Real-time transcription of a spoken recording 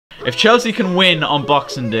If Chelsea can win on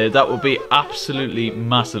Boxing Day, that would be absolutely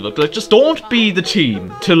massive. Look, like, just don't be the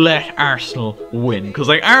team to let Arsenal win, because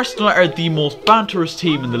like Arsenal are the most banterous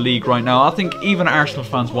team in the league right now. I think even Arsenal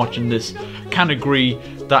fans watching this can agree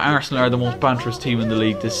that Arsenal are the most banterous team in the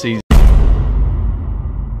league this season.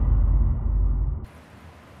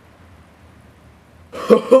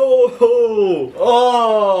 Ho ho!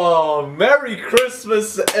 Oh, Merry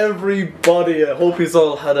Christmas, everybody! I hope you've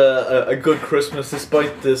all had a good Christmas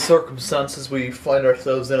despite the circumstances we find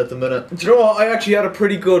ourselves in at the minute. Do you know what? I actually had a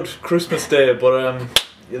pretty good Christmas day, but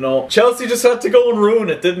you know, Chelsea just had to go and ruin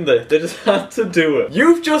it, didn't they? They just had to do it.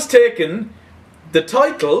 You've just taken the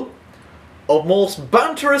title of most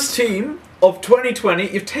banterous team of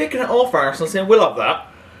 2020. You've taken it off Arsenal, saying we'll have that.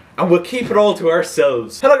 And we'll keep it all to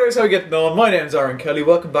ourselves. Hello guys, how are you getting on? My name's Aaron Kelly.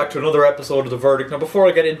 Welcome back to another episode of The Verdict. Now before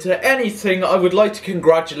I get into anything, I would like to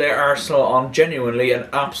congratulate Arsenal on genuinely an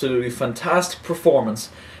absolutely fantastic performance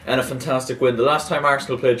and a fantastic win. The last time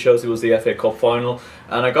Arsenal played Chelsea was the FA Cup final,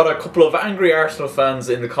 and I got a couple of angry Arsenal fans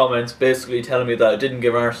in the comments basically telling me that I didn't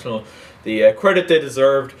give Arsenal the credit they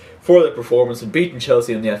deserved for their performance and beating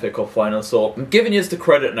Chelsea in the FA Cup final. So I'm giving you the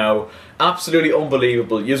credit now. Absolutely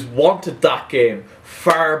unbelievable. You wanted that game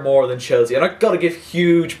far more than Chelsea, and I've got to give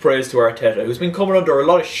huge praise to Arteta, who's been coming under a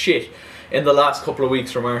lot of shit in the last couple of weeks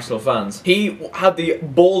from Arsenal fans. He had the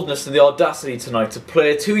boldness and the audacity tonight to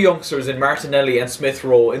play two youngsters in Martinelli and Smith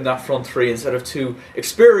Rowe in that front three instead of two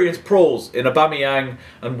experienced pros in Aubameyang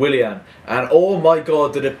and Willian. And oh my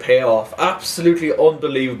god, did it pay off. Absolutely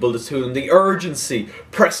unbelievable, the two of them. The urgency,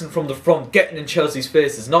 pressing from the front, getting in Chelsea's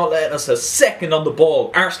faces, not letting us a second on the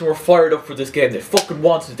ball. Arsenal were fired up for this game. They fucking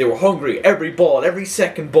wanted it. They were hungry. Every ball, every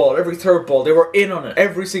second ball, every third ball, they were in on it.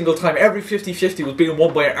 Every single time, every 50-50 was being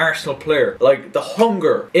won by an Arsenal player. Like, the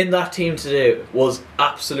hunger in that team today was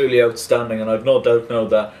absolutely outstanding, and I've no doubt now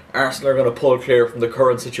that Arsenal are going to pull clear from the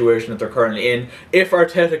current situation that they're currently in if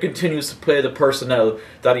Arteta continues to play the personnel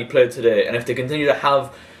that he played today, and if they continue to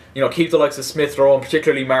have, you know, keep the likes of Smith Rowe and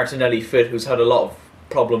particularly Martinelli fit, who's had a lot of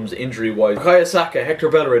problems injury-wise. Bukayo Saka, Hector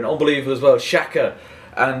Bellerin, unbelievable as well. Xhaka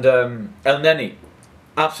and El Neni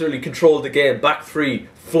absolutely controlled the game. Back three,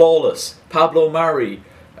 flawless. Pablo Mari,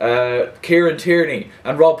 Kieran Tierney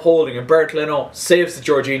and Rob Holding and Bert Leno saves the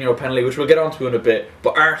Jorginho penalty, which we'll get onto in a bit.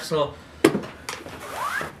 But Arsenal,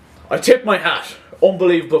 I tip my hat.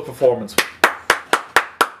 Unbelievable performance.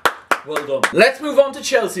 Well done. Let's move on to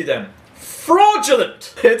Chelsea then.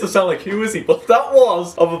 Fraudulent! I hate to sound like who is he, but that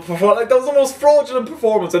was of a performance. Like, that was the most fraudulent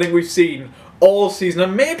performance I think we've seen all season,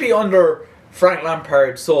 and maybe under Frank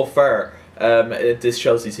Lampard so far. This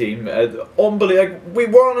Chelsea team, unbelievable. Like, we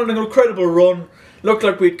were on an incredible run. Looked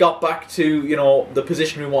like we'd got back to, you know, the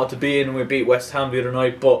position we wanted to be in, and we beat West Ham the other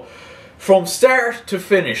night. But from start to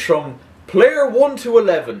finish, from player 1 to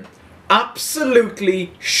 11,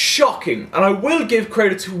 absolutely shocking. And I will give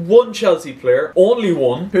credit to one Chelsea player, only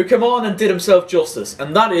one, who came on and did himself justice,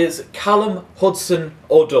 and that is Callum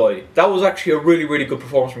Hudson-Odoi. That was actually a really, really good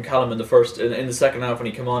performance from Callum in the second half when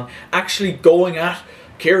he came on, actually going at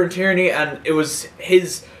Kieran Tierney, and it was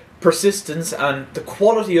his persistence and the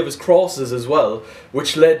quality of his crosses as well,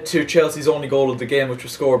 which led to Chelsea's only goal of the game, which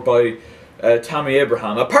was scored by Tammy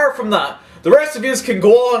Abraham. Apart from that, the rest of yous can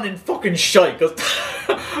go on in fucking shite, because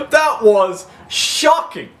that was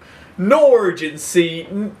shocking. No urgency,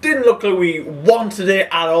 didn't look like we wanted it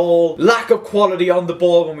at all. Lack of quality on the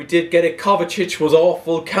ball when we did get it. Kovacic was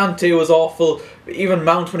awful, Kante was awful, even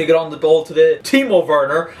Mount when he got on the ball today. Timo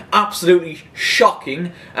Werner, absolutely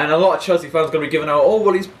shocking, and a lot of Chelsea fans are going to be giving out, oh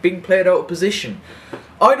well, he's being played out of position.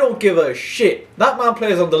 I don't give a shit. That man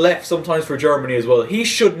plays on the left sometimes for Germany as well. He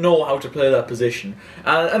should know how to play that position.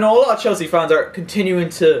 And a lot of Chelsea fans are continuing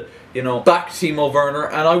to, you know, back Timo Werner,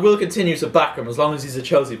 and I will continue to back him as long as he's a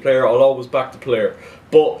Chelsea player. I'll always back the player.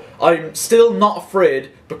 But I'm still not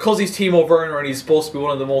afraid, because he's Timo Werner and he's supposed to be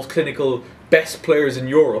one of the most clinical, best players in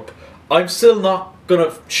Europe. I'm still not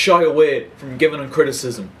gonna shy away from giving him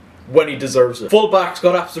criticism when he deserves it. Fullbacks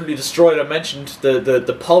got absolutely destroyed. I mentioned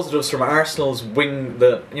the positives from Arsenal's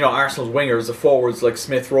Arsenal's wingers, the forwards like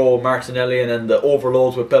Smith Rowe, Martinelli, and then the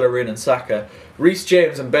overloads with Bellerin and Saka. Reece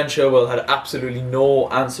James and Ben Chilwell had absolutely no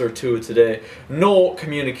answer to it today. No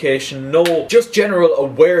communication, no just general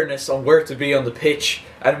awareness on where to be on the pitch.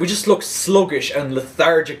 And we just looked sluggish and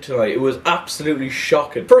lethargic tonight. It was absolutely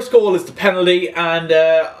shocking. First goal is the penalty, and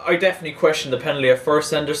I definitely questioned the penalty at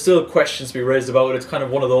first, and there's still questions to be raised about it. It's kind of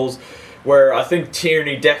one of those where I think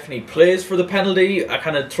Tierney definitely plays for the penalty.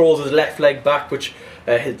 Kind of throws his left leg back, which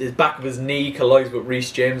his back of his knee collides with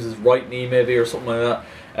Reece James's right knee maybe, or something like that.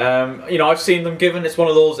 You know, I've seen them given. It's one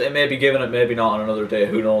of those, it may be given, it may be not on another day,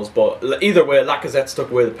 who knows. But either way, Lacazette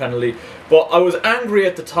stuck away the penalty. But I was angry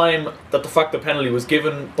at the time that the fact the penalty was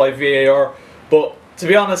given by VAR. But to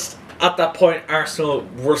be honest, at that point, Arsenal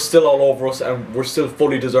were still all over us and were still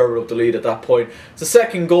fully deserving of the lead at that point. The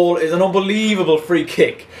second goal is an unbelievable free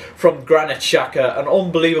kick from Granit Xhaka, an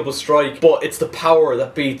unbelievable strike, but it's the power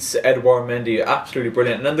that beats Edouard Mendy. Absolutely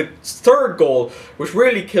brilliant. And then the third goal, which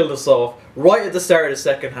really killed us off, right at the start of the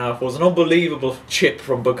second half, was an unbelievable chip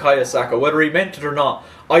from Bukayo Saka. Whether he meant it or not,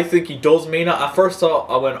 I think he does mean it. At first thought,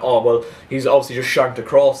 I went, oh, well, he's obviously just shanked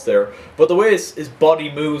across there. But the way his body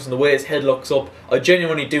moves and the way his head looks up, I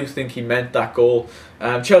genuinely do think he meant that goal.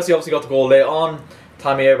 Chelsea obviously got the goal late on.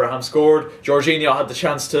 Tammy Abraham scored. Jorginho had the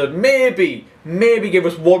chance to maybe give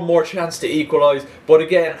us one more chance to equalise. But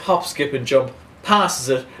again, hop, skip and jump, passes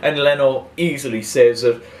it, and Leno easily saves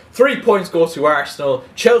it. 3 points go to Arsenal,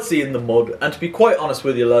 Chelsea in the mud, and to be quite honest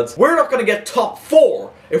with you lads, we're not going to get top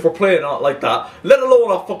 4 if we're playing out like that, let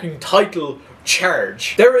alone a fucking title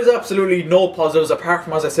charge. There is absolutely no positives apart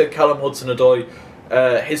from, as I said, Callum Hudson-Odoi,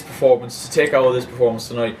 his performance, to take out of this performance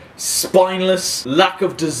tonight. Spineless, lack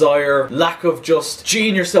of desire, lack of just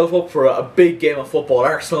geeing yourself up for a big game of football.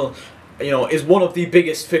 Arsenal, you know, is one of the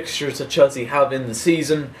biggest fixtures that Chelsea have in the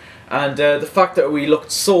season. And the fact that we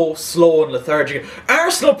looked so slow and lethargic.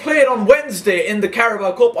 Arsenal played on Wednesday in the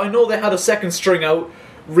Carabao Cup. I know they had a second string out,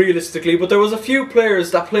 realistically, but there was a few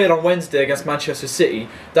players that played on Wednesday against Manchester City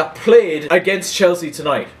that played against Chelsea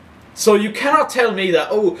tonight. So you cannot tell me that,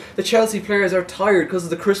 oh, the Chelsea players are tired because of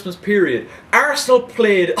the Christmas period. Arsenal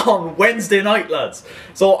played on Wednesday night, lads.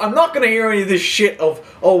 So I'm not going to hear any of this shit of,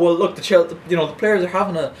 oh, well, look, the players are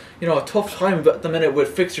having a tough time at the minute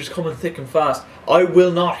with fixtures coming thick and fast. I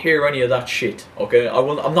will not hear any of that shit. Okay,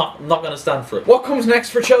 I'm not going to stand for it. What comes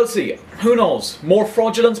next for Chelsea? Who knows? More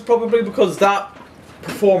fraudulence probably, because that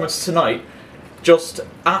performance tonight just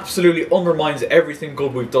absolutely undermines everything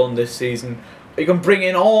good we've done this season. You can bring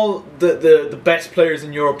in all the best players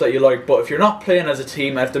in Europe that you like, but if you're not playing as a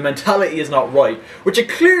team, and if the mentality is not right, which it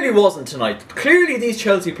clearly wasn't tonight, clearly these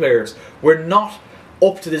Chelsea players were not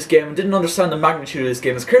up to this game and didn't understand the magnitude of this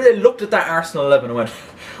game. It's clear they looked at that Arsenal 11 and went,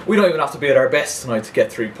 we don't even have to be at our best tonight to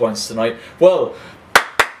get 3 points tonight. Well,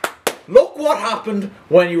 look what happened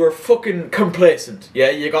when you were fucking complacent. Yeah,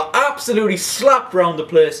 you got absolutely slapped around the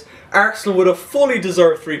place. Arsenal would have fully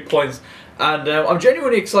deserved 3 points. And I'm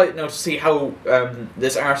genuinely excited now to see how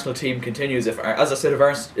this Arsenal team continues. If, as I said,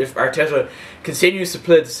 if Arteta continues to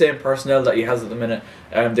play the same personnel that he has at the minute,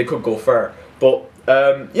 they could go far. But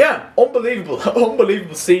yeah,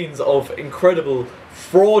 unbelievable scenes of incredible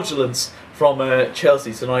fraudulence from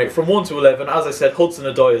Chelsea tonight. From 1 to 11, as I said,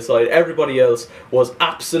 Hudson-Odoi aside, everybody else was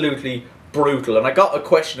absolutely brutal. And I got a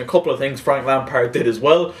couple of things Frank Lampard did as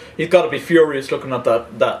well. He's got to be furious looking at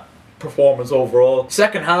that performance overall.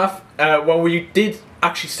 Second half, when we did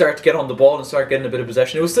actually start to get on the ball and start getting a bit of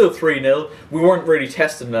possession, it was still 3-0. We weren't really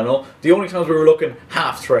testing Leno. The only times we were looking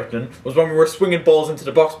half threatening was when we were swinging balls into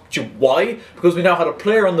the box. Why? Because we now had a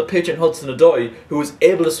player on the pitch in Hudson-Odoi who was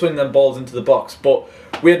able to swing them balls into the box, but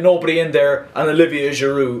we had nobody in there. And Olivier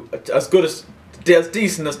Giroud, as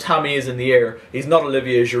decent as Tammy is in the air, he's not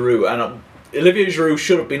Olivier Giroud. And Olivier Giroud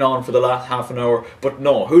should have been on for the last half an hour, but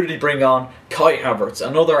no. Who did he bring on? Kai Havertz,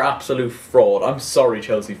 another absolute fraud. I'm sorry,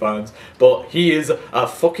 Chelsea fans, but he is a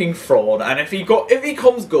fucking fraud. And if he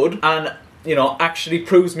comes good and actually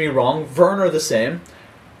proves me wrong, Werner the same.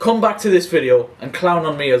 Come back to this video and clown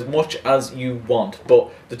on me as much as you want.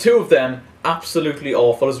 But the two of them, absolutely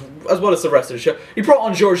awful, as well as the rest of the show. He brought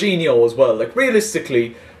on Jorginho as well. Like,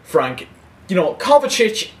 realistically, Frank,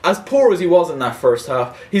 Kovacic, as poor as he was in that first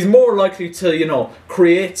half, he's more likely to,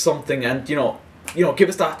 create something and, give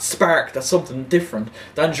us that spark, that's something different,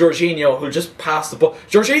 than Jorginho, who'll just pass the ball.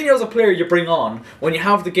 Jorginho's a player you bring on when you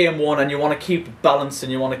have the game won and you want to keep balanced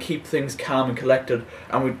and you want to keep things calm and collected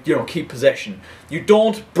and keep possession. You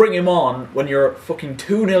don't bring him on when you're fucking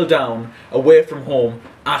 2-0 down away from home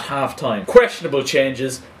at half-time. Questionable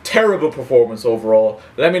changes, terrible performance overall.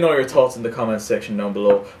 Let me know your thoughts in the comments section down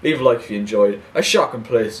below. Leave a like if you enjoyed. A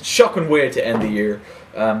shocking way to end the year.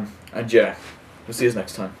 And yeah, we'll see you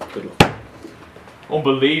next time. Good luck.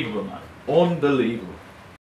 Unbelievable, man. Unbelievable.